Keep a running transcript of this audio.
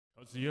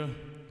Kazuya,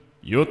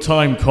 your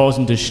time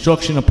causing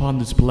destruction upon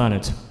this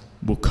planet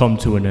will come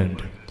to an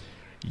end.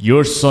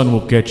 Your son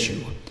will get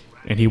you,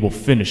 and he will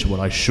finish what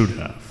I should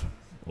have.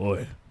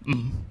 Oi.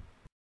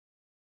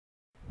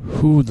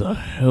 Who the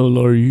hell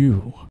are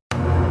you?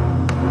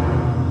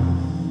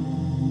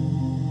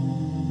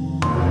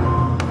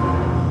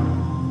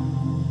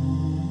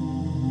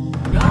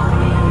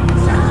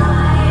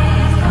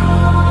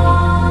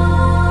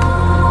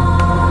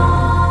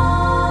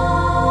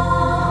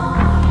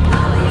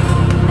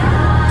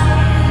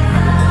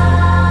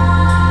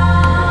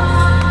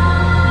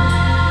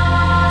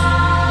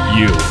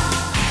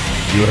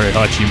 You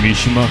Heihachi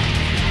Mishima?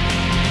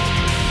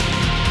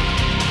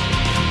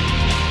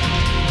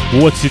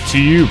 What's it to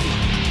you?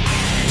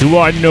 Do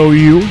I know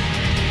you?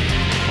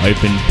 I've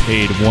been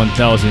paid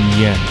 1,000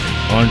 yen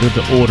under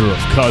the order of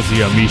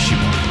Kazuya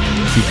Mishima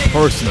to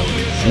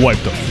personally wipe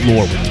the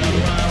floor with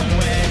you.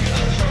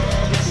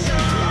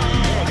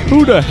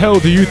 Who the hell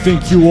do you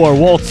think you are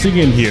waltzing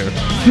in here,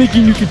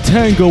 thinking you can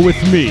tango with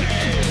me?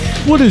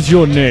 What is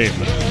your name?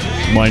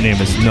 My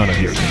name is none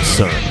of your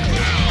concern.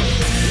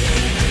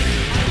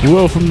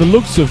 Well, from the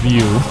looks of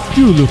you,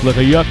 you look like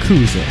a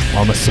Yakuza.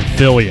 I'm a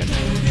civilian.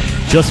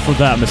 Just for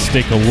that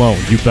mistake alone,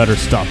 you better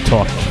stop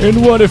talking.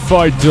 And what if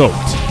I don't?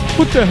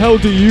 What the hell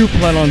do you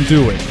plan on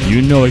doing?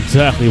 You know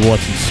exactly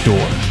what's in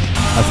store.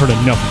 I've heard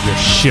enough of your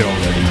shit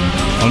already.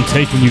 I'm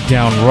taking you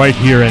down right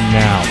here and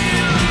now.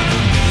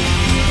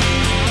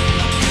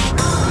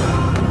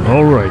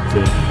 Alright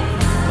then.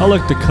 I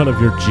like the cut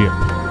of your jib.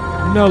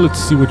 Now let's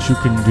see what you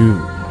can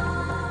do.